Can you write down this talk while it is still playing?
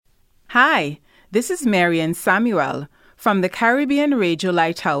Hi, this is Marian Samuel from the Caribbean Radio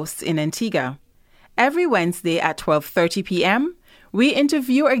Lighthouse in Antigua. Every Wednesday at 12:30 p.m., we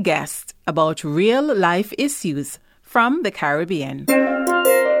interview a guest about real-life issues from the Caribbean.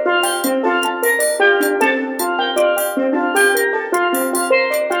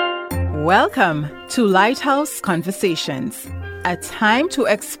 Welcome to Lighthouse Conversations, a time to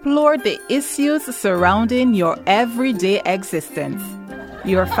explore the issues surrounding your everyday existence,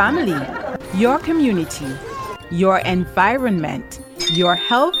 your family, your community, your environment, your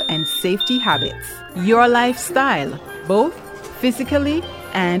health and safety habits, your lifestyle, both physically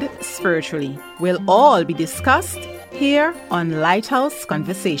and spiritually, will all be discussed here on Lighthouse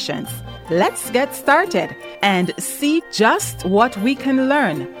Conversations. Let's get started and see just what we can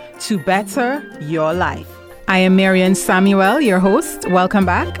learn to better your life. I am Marian Samuel, your host. Welcome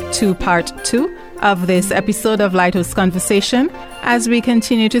back to part 2 of this episode of Lighthouse Conversation as we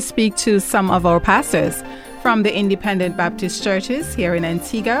continue to speak to some of our pastors from the independent Baptist churches here in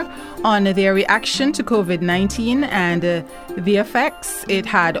Antigua on their reaction to COVID-19 and the effects it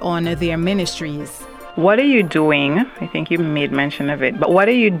had on their ministries. What are you doing? I think you made mention of it, but what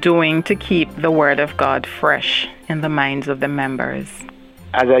are you doing to keep the Word of God fresh in the minds of the members?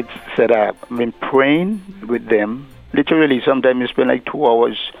 As I said, I've been praying with them. Literally, sometimes you spend like 2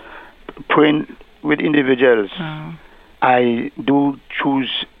 hours praying with individuals. Oh. I do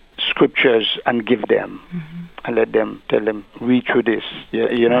choose scriptures and give them. And let them, tell them, read through this.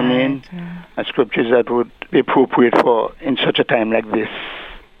 You know what I mean? And scriptures that would be appropriate for in such a time like this.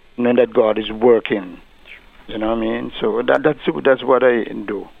 Knowing that God is working. You know what I mean? So that's what I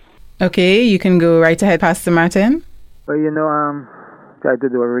do. Okay, you can go right ahead, Pastor Martin. Well, try to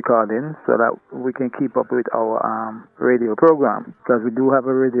do a recording so that we can keep up with our radio program. Because we do have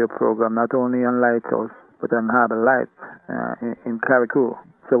a radio program, not only on Lighthouse, but on Harbor Light in Carriacou.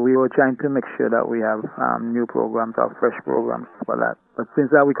 So we were trying to make sure that we have new programs or fresh programs for that. But since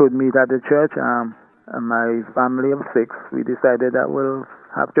that we could meet at the church, my family of 6, we decided that we'll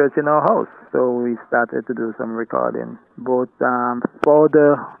have church in our house. So we started to do some recording, both for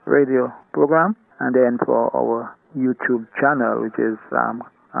the radio program and then for our YouTube channel, which is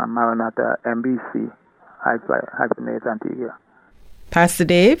Maranatha MBC, hyphenate Antigua. Pastor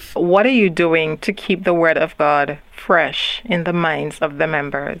Dave, what are you doing to keep the Word of God fresh in the minds of the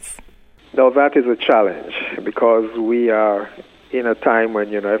members? Now, that is a challenge because we are in a time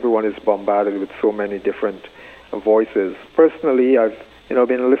when, everyone is bombarded with so many different voices. Personally, I've,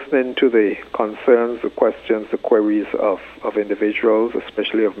 been listening to the concerns, the questions, the queries of individuals,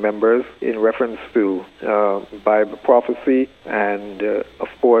 especially of members, in reference to Bible prophecy and, of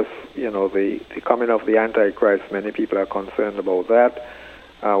course, the coming of the Antichrist. Many people are concerned about that.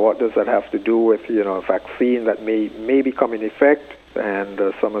 What does that have to do with, a vaccine that may become in effect, and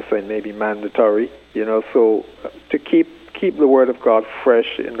some are saying maybe mandatory, so to keep the Word of God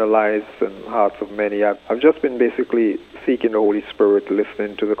fresh in the lives and hearts of many. I've just been basically seeking the Holy Spirit,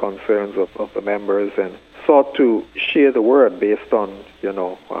 listening to the concerns of the members, and sought to share the Word based on,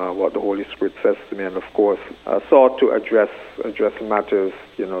 what the Holy Spirit says to me, and of course, sought to address matters,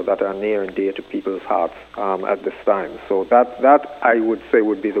 that are near and dear to people's hearts at this time. So that I would say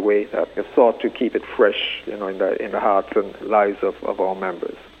would be the way that I sought to keep it fresh, in the hearts and lives of our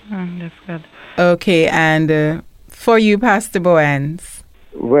members. That's good. Okay, and for you, Pastor Boans?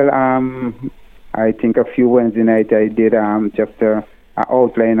 Well, I think a few Wednesday night I did just an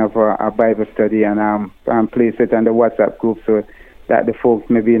outline of a Bible study and placed it on the WhatsApp group so that the folks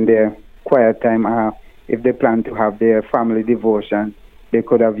maybe in their quiet time, if they plan to have their family devotion, they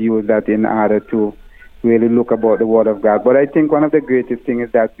could have used that in order to really look about the Word of God. But I think one of the greatest things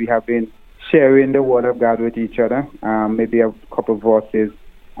is that we have been sharing the Word of God with each other, maybe a couple of verses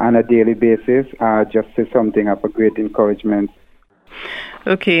on a daily basis, just as something of a great encouragement.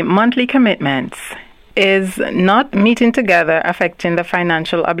 Okay, monthly commitments. Is not meeting together affecting the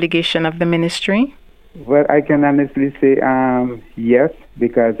financial obligation of the ministry? Well, I can honestly say yes,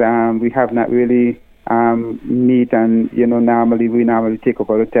 because we have not really meet, and normally we take up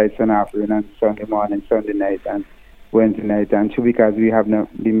our tithes and offering on Sunday morning, Sunday night, and Wednesday night, and so because we have not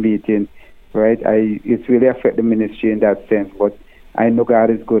been meeting, right? It's really affect the ministry in that sense, but I know God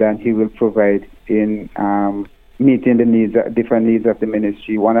is good and He will provide in meeting the needs, different needs of the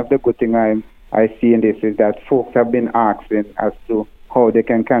ministry. One of the good things I see in this is that folks have been asking as to how they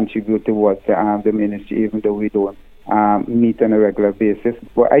can contribute towards the ministry, even though we don't meet on a regular basis.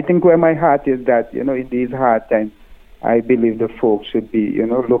 But I think where my heart is that, in these hard times, I believe the folks should be,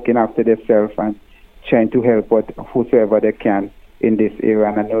 looking after themselves and trying to help whosoever they can in this area.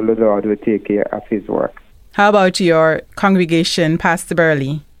 And I know the Lord will take care of His work. How about your congregation, Pastor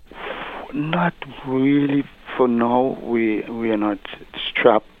Burley? Not really. For now, we are not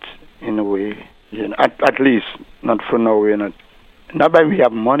strapped in a way. At least, not for now. We are not. Not that we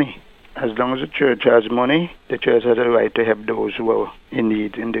have money. As long as the church has money, the church has a right to help those who are in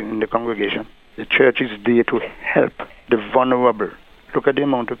need in the congregation. The church is there to help the vulnerable. Look at the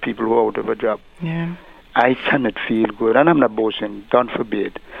amount of people who are out of a job. Yeah. I cannot feel good, and I'm not boasting, God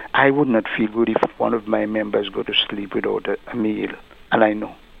forbid. I would not feel good if one of my members go to sleep without a meal. And I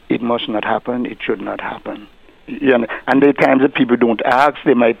know it must not happen, it should not happen. And there are times that people don't ask.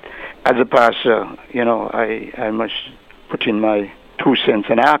 They might, as a pastor, I must put in my 2 cents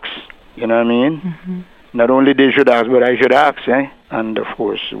and ask. You know what I mean? Mm-hmm. Not only they should ask, but I should ask. And of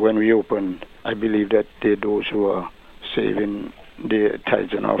course, when we open, I believe that they're those who are saving their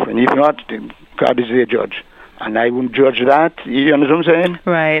tithes and offering. If not, God is their judge. And I won't judge that. You understand what I'm saying?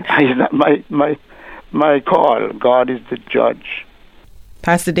 Right. It's not my call. God is the judge.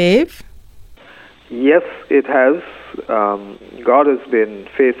 Pastor Dave? Yes, it has. God has been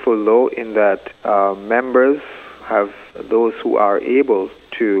faithful, though, in that members have those who are able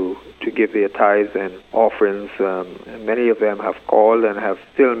to give their tithes and offerings. Many of them have called and have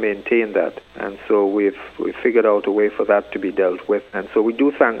still maintained that. And so we've figured out a way for that to be dealt with. And so we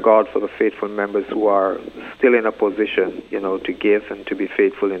do thank God for the faithful members who are still in a position, to give and to be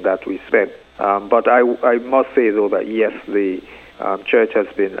faithful in that respect. But I must say, though, that yes, the church has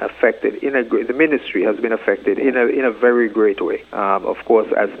been affected the ministry has been affected in a very great way. Of course,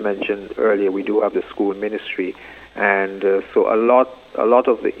 as mentioned earlier, we do have the school ministry, and so a lot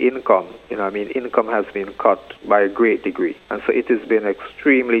of the income, income has been cut by a great degree, and so it has been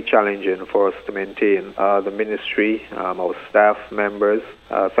extremely challenging for us to maintain the ministry, our staff members.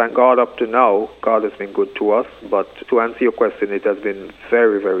 Thank God, up to now, God has been good to us, but to answer your question, it has been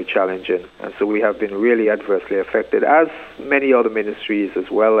very, very challenging, and so we have been really adversely affected, as many other ministries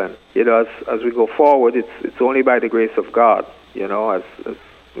as well. And as we go forward, it's only by the grace of God, as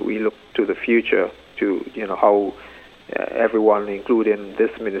we look to the future, to how everyone, including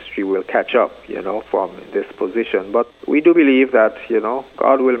this ministry, will catch up, from this position. But we do believe that,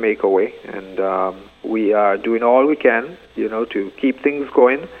 God will make a way, and we are doing all we can, to keep things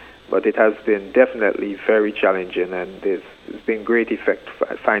going. But it has been definitely very challenging, and there's been great effect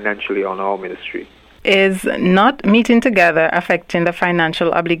financially on our ministry. Is not meeting together affecting the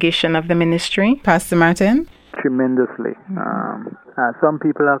financial obligation of the ministry, Pastor Martin? Tremendously. Some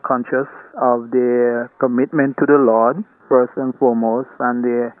people are conscious of their commitment to the Lord, first and foremost, and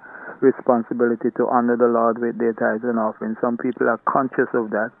their responsibility to honor the Lord with their tithes and offerings. Some people are conscious of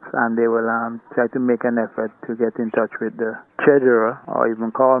that, and they will try to make an effort to get in touch with the treasurer or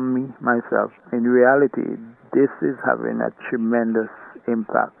even call me, myself. In reality, this is having a tremendous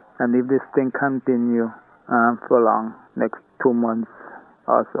impact. And if this thing continue for long, next 2 months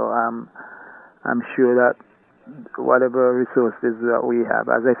or so, I'm sure that whatever resources that we have,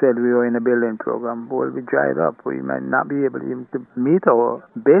 as I said, we were in a building program, will be dried up. We might not be able even to meet our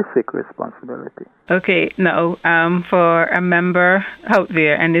basic responsibility. Okay, now, for a member out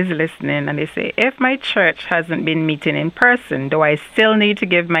there and is listening, and they say, if my church hasn't been meeting in person, do I still need to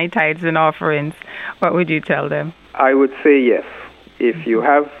give my tithes and offerings? What would you tell them? I would say yes. If you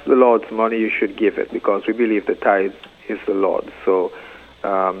have the Lord's money, you should give it, because we believe the tithe is the Lord. So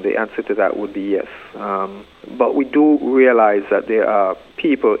the answer to that would be yes. But we do realize that there are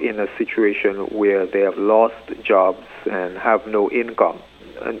people in a situation where they have lost jobs and have no income.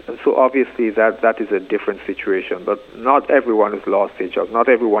 And so obviously that is a different situation. But not everyone has lost their job. Not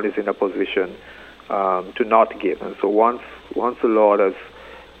everyone is in a position to not give. And so once the Lord has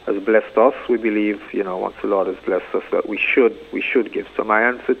blessed us, we believe, once the Lord has blessed us, that we should give. So my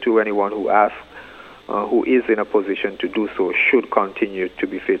answer to anyone who asks, who is in a position to do so, should continue to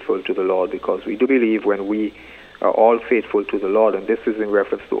be faithful to the Lord, because we do believe when we are all faithful to the Lord, and this is in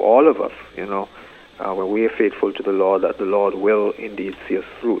reference to all of us, when we are faithful to the Lord, that the Lord will indeed see us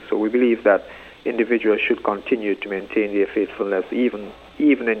through. So we believe that individuals should continue to maintain their faithfulness even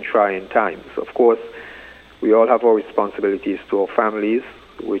in trying times. Of course, we all have our responsibilities to our families,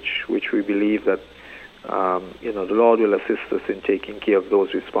 which we believe that the Lord will assist us in taking care of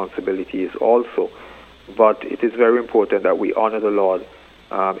those responsibilities also. But it is very important that we honor the Lord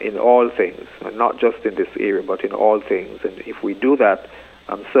in all things, and not just in this area, but in all things. And if we do that,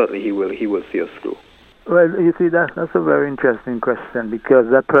 certainly He will see us through. Well, you see, that's a very interesting question, because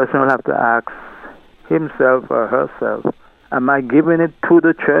that person will have to ask himself or herself, am I giving it to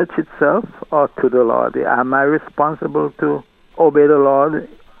the church itself or to the Lord? Am I responsible to obey the Lord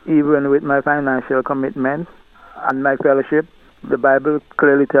even with my financial commitments and my fellowship? The Bible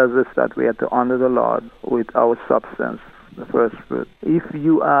clearly tells us that we have to honor the Lord with our substance. the first fruit. If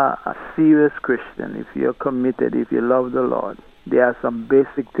you are a serious Christian, if you're committed, if you love the Lord, there are some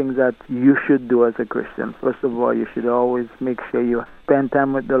basic things that you should do as a Christian. First of all, you should always make sure you spend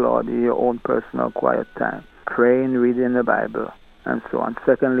time with the Lord in your own personal quiet time, praying, reading the Bible, and so on.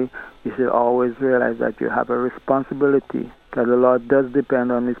 Secondly, you should always realize that you have a responsibility, that the Lord does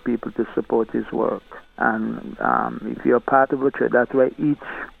depend on His people to support His work. And if you're part of a church, that's why each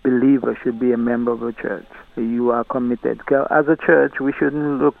believer should be a member of a church. You are committed. As a church, we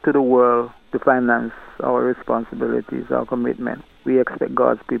shouldn't look to the world to finance our responsibilities, our commitment. We expect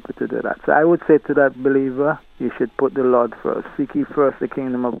God's people to do that. So I would say to that believer, you should put the Lord first. Seek ye first the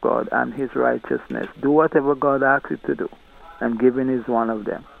kingdom of God and His righteousness. Do whatever God asks you to do. And giving is one of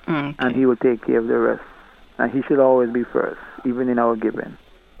them. Okay. And He will take care of the rest. And He should always be first, even in our giving.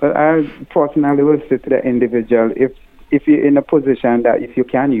 Well, I personally will say to the individual, if you're in a position that if you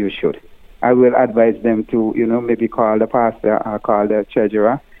can, you should. I will advise them to, maybe call the pastor or call the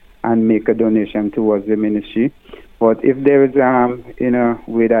treasurer and make a donation towards the ministry. But if there is,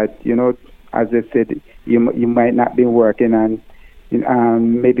 way that, as I said, you might not be working and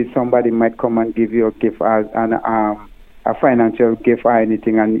maybe somebody might come and give you a gift as a financial gift or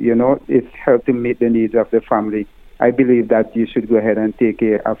anything, and, it's help to meet the needs of the family. I believe that you should go ahead and take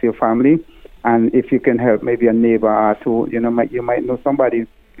care of your family. And if you can help maybe a neighbor or two, you might know somebody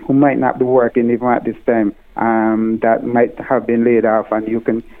who might not be working even at this time, that might have been laid off, and you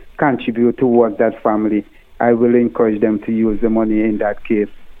can contribute towards that family. I will encourage them to use the money in that case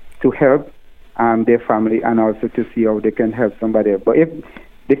to help their family and also to see how they can help somebody else. But if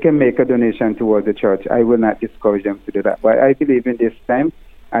they can make a donation towards the church, I will not discourage them to do that. But I believe in this time,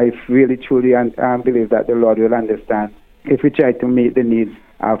 I really truly believe that the Lord will understand if we try to meet the needs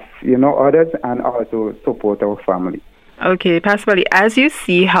of others and also support our family. Okay, Pastor Bali, as you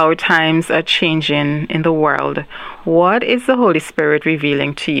see how times are changing in the world, what is the Holy Spirit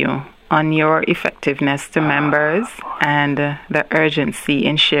revealing to you on your effectiveness to members and the urgency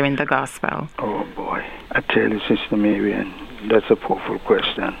in sharing the gospel? Oh boy, I tell you, Sister Marian, that's a powerful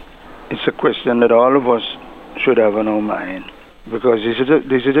question. It's a question that all of us should have on our mind. Because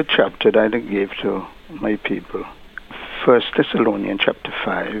this is a chapter that I gave to my people. 1 Thessalonians chapter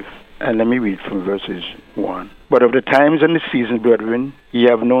 5, and let me read from verses 1. But of the times and the seasons, brethren, ye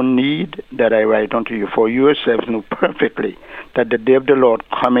have no need that I write unto you, for you yourselves know perfectly that the day of the Lord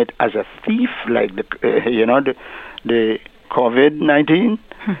cometh as a thief, like the COVID-19,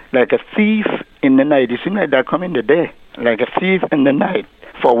 like a thief in the night. It seems like that come in the day, like a thief in the night.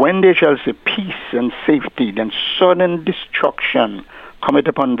 For when they shall see peace and safety, then sudden destruction cometh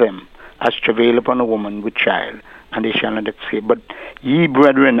upon them, as travail upon a woman with child, and they shall not escape. But ye,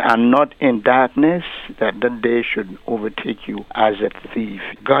 brethren, are not in darkness, that the day should overtake you as a thief.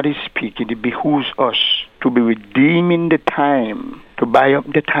 God is speaking. It behooves us to be redeeming the time, to buy up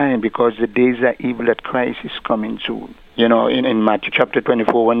the time, because the days are evil, that Christ is coming soon. In Matthew chapter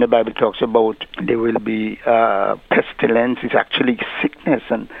 24, when the Bible talks about there will be pestilence, it's actually sickness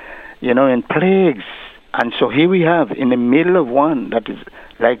and, and plagues. And so here we have in the middle of one that is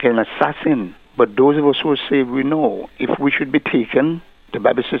like an assassin. But those of us who are saved, we know if we should be taken, the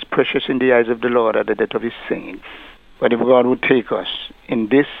Bible says, precious in the eyes of the Lord are the death of His saints. But if God would take us in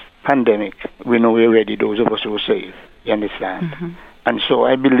this pandemic, we know we're ready, those of us who are saved. You understand? Mm-hmm. And so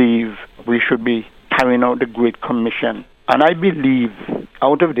I believe we should be carrying out the Great Commission. And I believe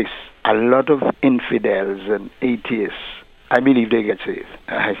out of this, a lot of infidels and atheists, I believe they get saved.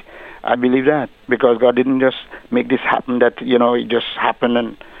 I believe that, because God didn't just make this happen that, it just happened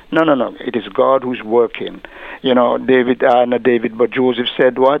and no. It is God who's working. Not David, but Joseph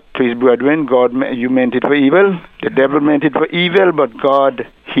said what? To his brethren, God, you meant it for evil. The devil meant it for evil, but God,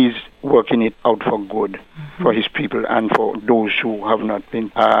 He's working it out for good, mm-hmm. for His people and for those who have not been,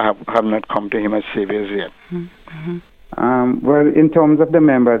 have not come to Him as saviors yet. Mm-hmm. Well, in terms of the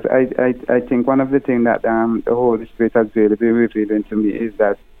members, I think one of the things that the Holy Spirit has really been revealing to me is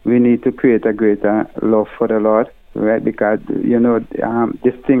that we need to create a greater love for the Lord, right? Because,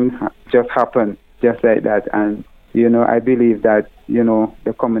 this thing just happened just like that. And, I believe that,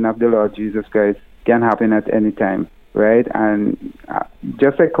 the coming of the Lord Jesus Christ can happen at any time, right? And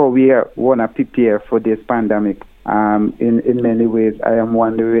just like how we want to prepare for this pandemic, in many ways, I am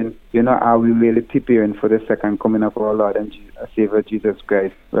wondering, are we really preparing for the second coming of our Lord and Savior Jesus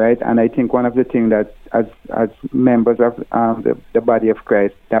Christ, right? And I think one of the things that as members of the body of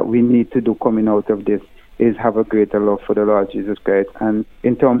Christ that we need to do coming out of this is have a greater love for the Lord Jesus Christ. And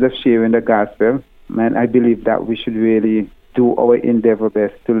in terms of sharing the gospel, I believe that we should really do our endeavor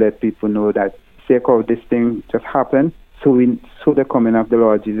best to let people know that this thing just happened, so the coming of the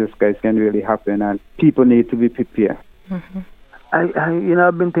Lord Jesus Christ can really happen, and people need to be prepared. Mm-hmm.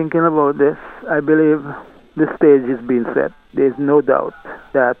 I've been thinking about this. I believe the stage is being set. There's no doubt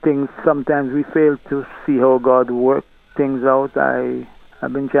that things, sometimes we fail to see how God works things out.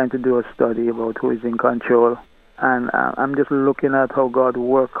 I've been trying to do a study about who is in control. And I'm just looking at how God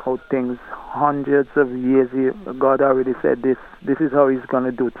works out things hundreds of years. God already said this is how he's going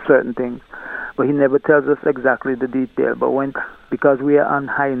to do certain things. But he never tells us exactly the detail. But because we are on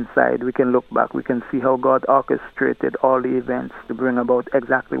hindsight, we can look back. We can see how God orchestrated all the events to bring about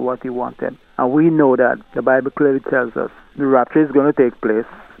exactly what he wanted. And we know that the Bible clearly tells us the rapture is going to take place.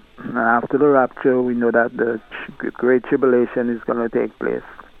 And after the rapture, we know that the great tribulation is going to take place.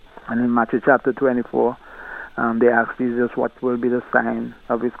 And in Matthew chapter 24, they ask Jesus what will be the sign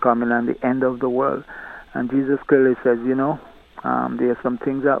of his coming and the end of the world. And Jesus clearly says, there are some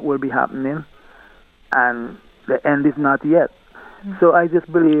things that will be happening, and the end is not yet. Mm-hmm. So I just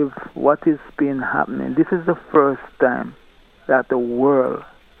believe what is been happening, this is the first time that the world,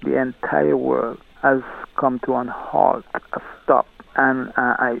 the entire world, has come to a halt, a stop. And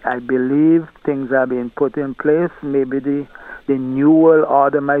I believe things are being put in place. Maybe the new world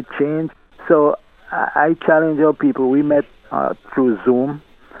order might change. So I challenge our people. We met through Zoom,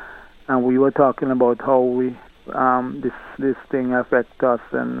 and we were talking about how this thing affects us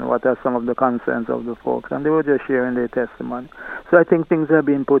and what are some of the concerns of the folks, and they were just sharing their testimony. So I think things are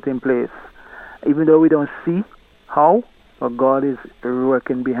being put in place, even though we don't see how, but God is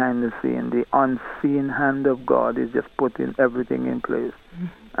working behind the scene. The unseen hand of God is just putting everything in place. Mm-hmm.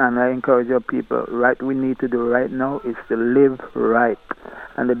 And I encourage our people, we need to do right now is to live right.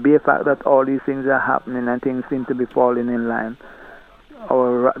 And the bare fact that all these things are happening and things seem to be falling in line,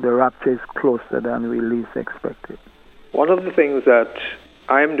 the rapture is closer than we least expected. One of the things that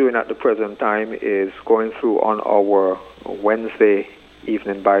I'm doing at the present time is going through on our Wednesday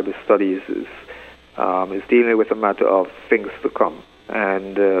evening Bible studies is dealing with a matter of things to come.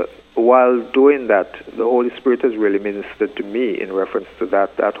 And while doing that, the Holy Spirit has really ministered to me in reference to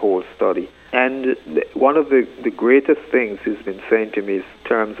that whole study. And one of the greatest things he's been saying to me is in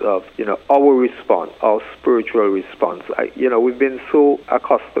terms of, our response, our spiritual response. We've been so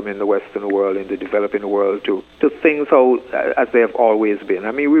accustomed in the Western world, in the developing world, to things as they have always been.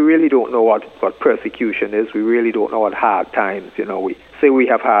 I mean, we really don't know what persecution is. We really don't know what hard times, we say we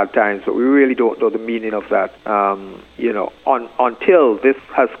have hard times, but we really don't know the meaning of that, until this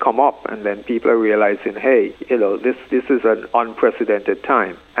has come up, and then people are realizing, hey, this is an unprecedented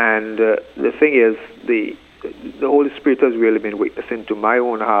time. And the thing is, the Holy Spirit has really been witnessing to my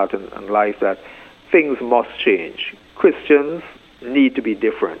own heart and life that things must change. Christians need to be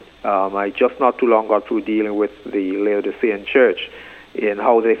different. I just not too long got through dealing with the Laodicean church in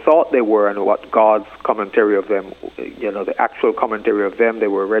how they thought they were and what God's commentary of them, the actual commentary of them, they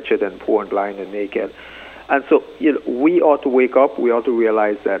were wretched and poor and blind and naked. And so, we ought to wake up. We ought to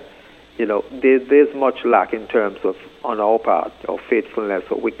realize that, there's much lack in terms of, on our part, of faithfulness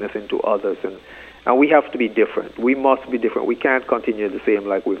or witnessing to others. And we have to be different. We must be different. We can't continue the same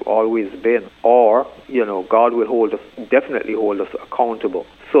like we've always been. Or, God will definitely hold us accountable.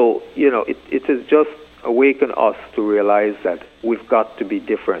 So, it is just awaken us to realize that we've got to be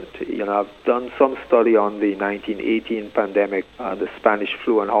different. I've done some study on the 1918 pandemic, the Spanish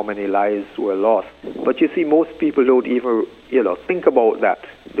flu, and how many lives were lost. But you see, most people don't even, think about that.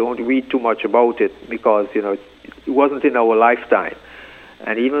 Don't read too much about it because, it wasn't in our lifetime.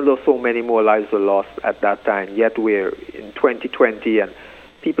 And even though so many more lives were lost at that time, yet we're in 2020 and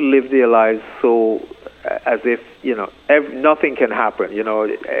people live their lives so as if, nothing can happen.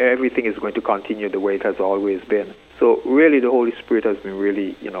 Everything is going to continue the way it has always been. So really the Holy Spirit has been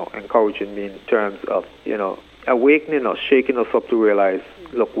really, encouraging me in terms of, awakening us, shaking us up to realize,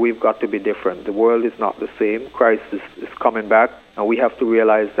 look, we've got to be different. The world is not the same. Christ is coming back, and we have to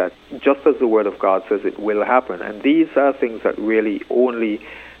realize that just as the Word of God says, it will happen. And these are things that really only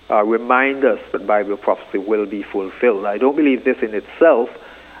remind us that Bible prophecy will be fulfilled. I don't believe this in itself,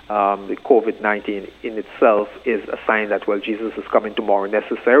 the COVID-19 in itself, is a sign that, Jesus is coming tomorrow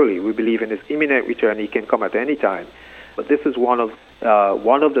necessarily. We believe in his imminent return. He can come at any time. But this is one of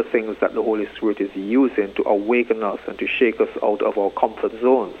the things that the Holy Spirit is using to awaken us and to shake us out of our comfort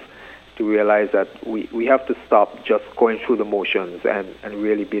zones, to realize that we have to stop just going through the motions and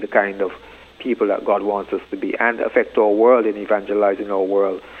really be the kind of people that God wants us to be and affect our world in evangelizing our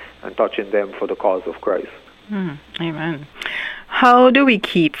world and touching them for the cause of Christ. Amen. How do we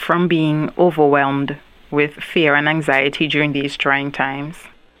keep from being overwhelmed with fear and anxiety during these trying times?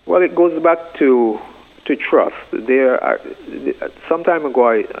 Well, it goes back to trust. Some time ago,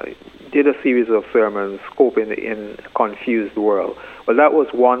 I did a series of sermons, Coping in a Confused World. Well, that was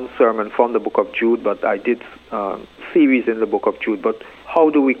one sermon from the book of Jude, but I did series in the book of Jude, but how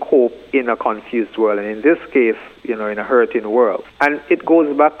do we cope in a confused world? And in this case, in a hurting world. And it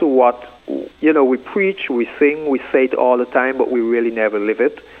goes back to what, we preach, we sing, we say it all the time, but we really never live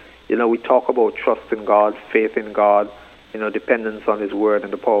it. We talk about trust in God, faith in God, dependence on His Word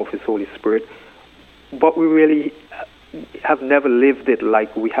and the power of His Holy Spirit. But we really have never lived it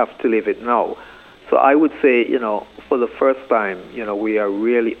like we have to live it now. So I would say, for the first time, we are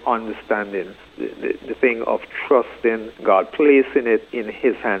really understanding the thing of trusting God, placing it in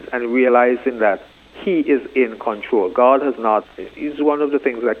His hands, and realizing that He is in control. God has not, it's one of the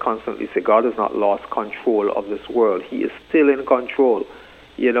things I constantly say, God has not lost control of this world. He is still in control,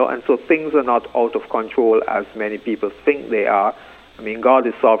 and so things are not out of control as many people think they are. I mean, God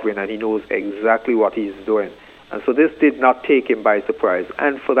is sovereign and He knows exactly what He's doing. And so this did not take Him by surprise.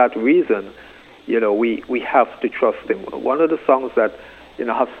 And for that reason, we have to trust Him. One of the songs that,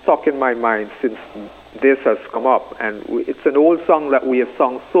 have stuck in my mind since this has come up, and it's an old song that we have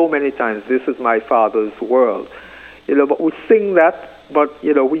sung so many times, This Is My Father's World. But we sing that, but,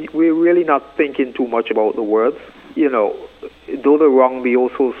 we're really not thinking too much about the words. Though the wrong be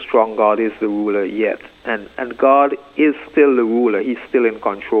also strong, God is the ruler yet. And God is still the ruler. He's still in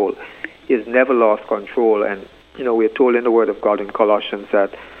control. He's never lost control. And, we're told in the Word of God in Colossians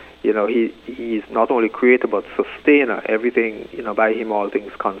that, He's not only creator but sustainer. Everything, by Him all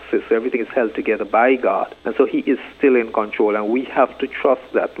things consist. Everything is held together by God. And so He is still in control. And we have to trust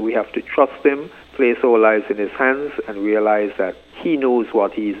that. We have to trust Him, place our lives in His hands, and realize that He knows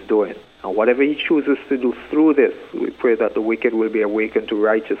what He is doing. And whatever He chooses to do through this, we pray that the wicked will be awakened to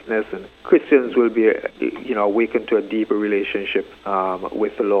righteousness and Christians will be, awakened to a deeper relationship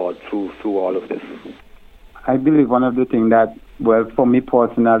with the Lord through all of this. I believe one of the things that, for me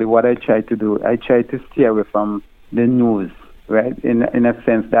personally, what I try to do, I try to stay away from the news, right? In a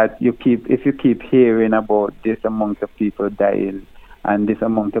sense that if you keep hearing about this amount of people dying and this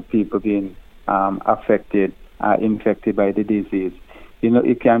amount of people being infected by the disease,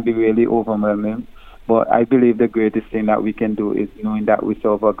 it can be really overwhelming. But I believe the greatest thing that we can do is knowing that we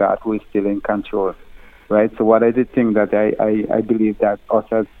serve a God who is still in control, right? So what are the things that I believe that us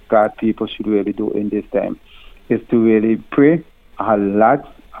as God people should really do in this time is to really pray a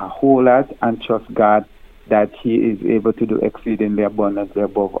whole lot, and trust God that He is able to do exceedingly abundantly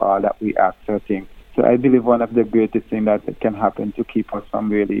above all that we ask or think. So I believe one of the greatest things that can happen to keep us from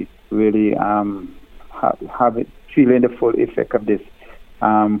really feeling the full effect of this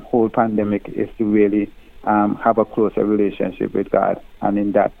whole pandemic is to really have a closer relationship with God, and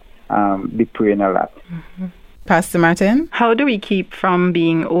in that be praying a lot. Mm-hmm. Pastor Martin, how do we keep from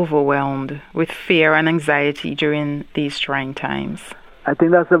being overwhelmed with fear and anxiety during these trying times? I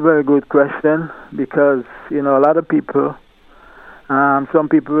think that's a very good question because, a lot of people, some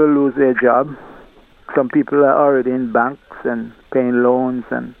people will lose their job. Some people are already in banks and paying loans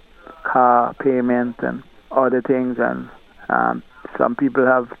and car payment and other things. And some people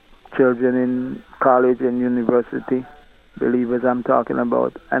have children in college and university, believers I'm talking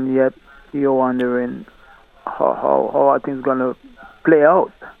about. And yet you're wondering, how are things going to play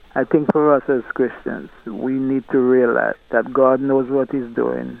out? I think for us as Christians, we need to realize that God knows what He's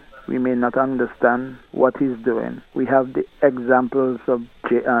doing. We may not understand what He's doing. We have the examples of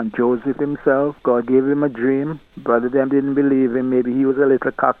Joseph himself. God gave him a dream. Brother them didn't believe him. Maybe he was a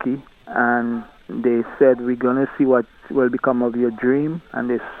little cocky. And they said, we're going to see what will become of your dream. And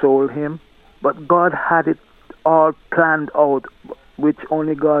they sold him. But God had it all planned out, which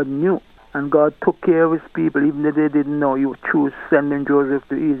only God knew. And God took care of His people, even if they didn't know. You choose sending Joseph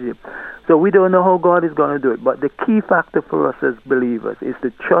to Egypt. So we don't know how God is going to do it. But the key factor for us as believers is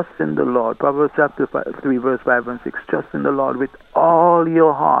to trust in the Lord. Proverbs chapter 3, verse 5 and 6. Trust in the Lord with all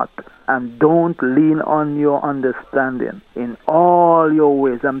your heart. And don't lean on your understanding. In all your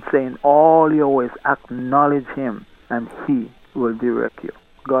ways, I'm saying all your ways, acknowledge Him. And He will direct you.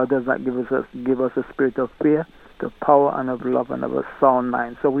 God does not give us a spirit of fear, the power and of love and of a sound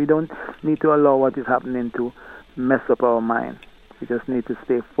mind. So we don't need to allow what is happening to mess up our mind. We just need to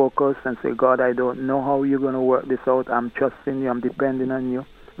stay focused and say, God, I don't know how you're going to work this out. I'm trusting you. I'm depending on you.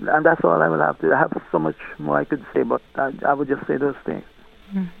 And that's all I will have to. I have so much more I could say, but I would just say those things.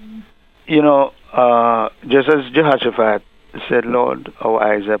 Mm-hmm. Just as Jehoshaphat said, Lord, our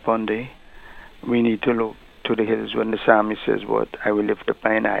eyes are upon thee. We need to look to the hills when the psalmist says, what? I will lift up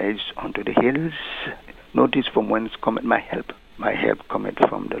mine eyes unto the hills. Notice from whence cometh my help. My help cometh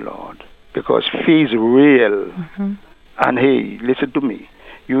from the Lord. Because fear is real. Mm-hmm. And hey, listen to me.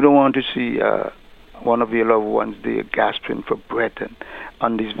 You don't want to see one of your loved ones there gasping for breath and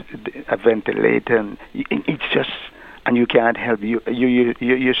on this ventilator. And it's just, and you can't help.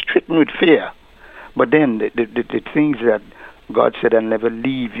 You're stricken with fear. But then the things that God said, I'll never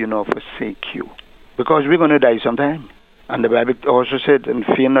leave you nor forsake you. Because we're going to die sometime. And the Bible also said, and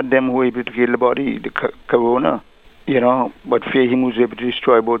fear not them who are able to kill the body, the corona, but fear him who's able to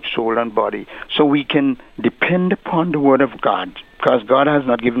destroy both soul and body. So we can depend upon the word of God, because God has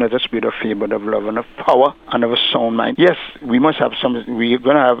not given us a spirit of fear, but of love and of power and of a sound mind. Yes, we must have we're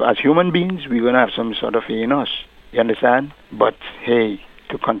going to have, as human beings, we're going to have some sort of fear in us. You understand? But hey,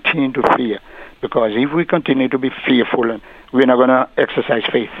 to continue to fear, because if we continue to be fearful, we're not going to exercise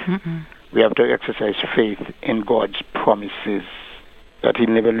faith. Mm-mm. We have to exercise faith in God's promises that he'll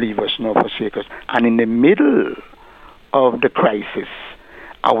never leave us nor forsake us. And in the middle of the crisis,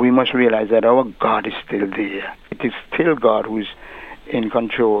 we must realize that our God is still there. It is still God who's in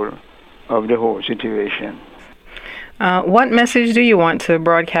control of the whole situation. What message do you want to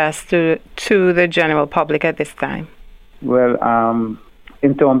broadcast to the general public at this time? Well,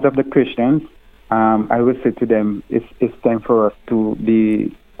 in terms of the Christians, I would say to them, it's time for us to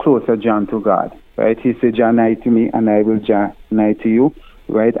be closer, John, to God, right? He said, "Draw nigh to me, and I will draw nigh to you,"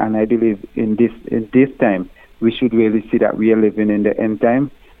 right? And I believe in this time, we should really see that we are living in the end time,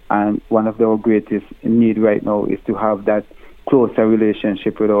 and one of our greatest need right now is to have that closer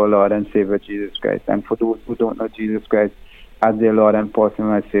relationship with our Lord and Savior Jesus Christ. And for those who don't know Jesus Christ as their Lord and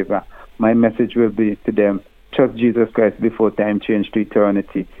personal Savior, my message will be to them: trust Jesus Christ before time change to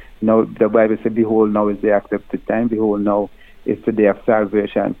eternity. Now, the Bible says, "Behold, now is the accepted time. Behold, now is the day of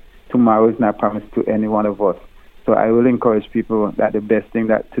salvation." Tomorrow is not promised to any one of us. So I will encourage people that the best thing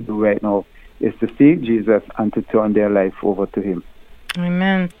to do right now is to seek Jesus and to turn their life over to him.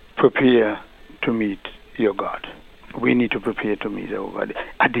 Amen. Prepare to meet your God. We need to prepare to meet our God.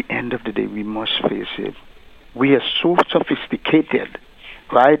 At the end of the day, we must face it. We are so sophisticated,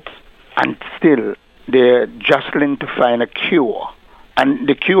 right? And still, they're jostling to find a cure. And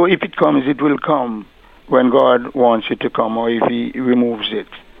the cure, if it comes, it will come when God wants it to come, or if he removes it.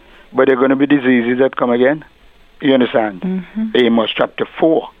 But there are going to be diseases that come again. You understand? Mm-hmm. Amos chapter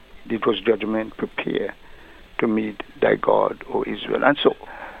 4, it was judgment. Prepare to meet thy God, O Israel. And so,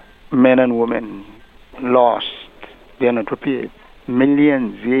 men and women lost. They are not prepared.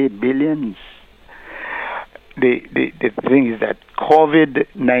 Millions, billions. The thing is that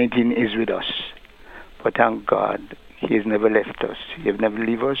COVID-19 is with us. But thank God, he has never left us. He has never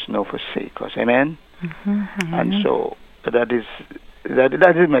leave us nor forsake us. Amen? Mm-hmm. And so that is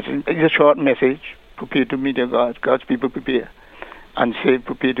a message. It's a short message. Prepare to meet your God. God's people prepare. And say,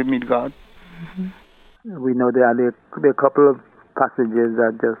 prepare to meet God. Mm-hmm. We know there are a couple of passages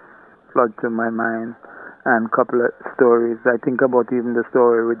that just flood to my mind, and a couple of stories. I think about even the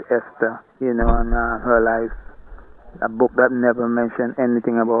story with Esther, and her life. A book that never mentioned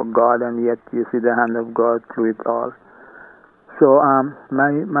anything about God, and yet you see the hand of God through it all. So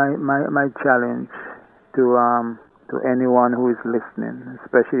my challenge to anyone who is listening,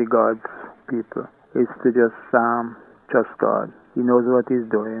 especially God's people, is to just trust God. He knows what he's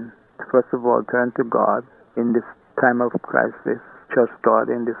doing. First of all, turn to God in this time of crisis. Trust God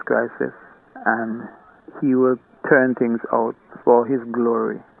in this crisis, and he will turn things out for his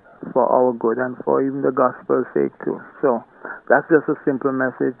glory, for our good, and for even the gospel's sake too. So that's just a simple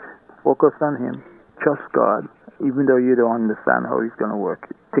message. Focus on him. Trust God, even though you don't understand how he's going to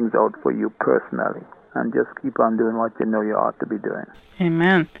work things out for you personally. And just keep on doing what you know you ought to be doing.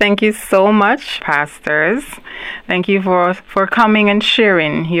 Amen. Thank you so much, pastors. Thank you for coming and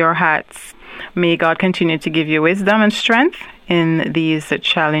sharing your hearts. May God continue to give you wisdom and strength in these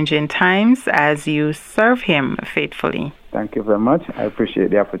challenging times as you serve him faithfully. Thank you very much. I appreciate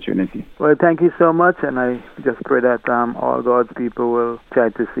the opportunity. Well, thank you so much, and I just pray that all God's people will try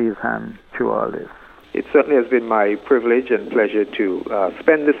to see his hand through all this. It certainly has been my privilege and pleasure to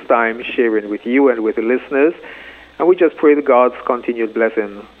spend this time sharing with you and with the listeners. And we just pray that God's continued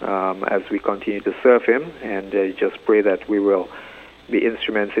blessing as we continue to serve him, and just pray that we will be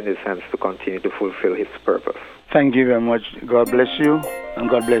instruments in his hands to continue to fulfill his purpose. Thank you very much. God bless you, and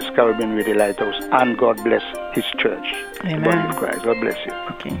God bless Caribbean Radio Lighthouse, and God bless his church. Amen. The body of Christ. God bless you.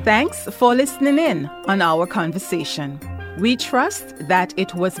 Okay. Thanks for listening in on our conversation. We trust that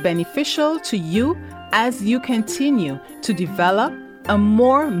it was beneficial to you as you continue to develop a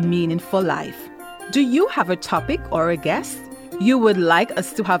more meaningful life. Do you have a topic or a guest you would like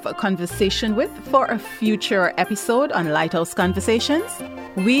us to have a conversation with for a future episode on Lighthouse Conversations?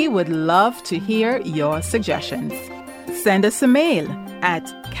 We would love to hear your suggestions. Send us a mail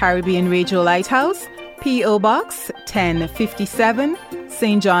at Caribbean Radio Lighthouse, P.O. Box 1057,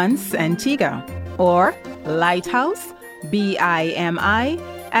 St. John's, Antigua, or Lighthouse, BIMI,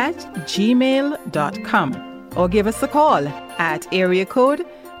 @gmail.com, or give us a call at area code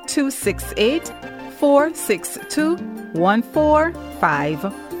 268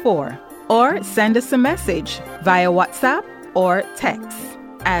 1462-1454 or send us a message via WhatsApp or text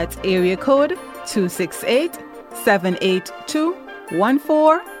at area code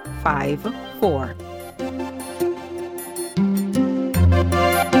 268-782-1454.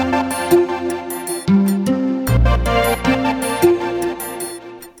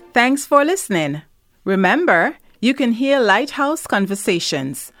 Thanks for listening. Remember, you can hear Lighthouse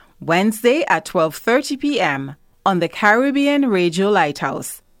Conversations Wednesday at 12:30 p.m. on the Caribbean Radio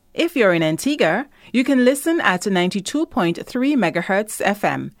Lighthouse. If you're in Antigua, you can listen at 92.3 MHz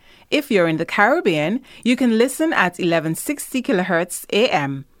FM. If you're in the Caribbean, you can listen at 1160 kHz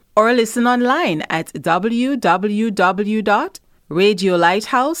AM or listen online at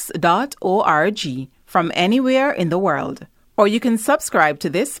www.radiolighthouse.org from anywhere in the world. Or you can subscribe to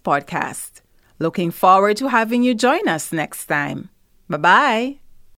this podcast. Looking forward to having you join us next time. Bye-bye.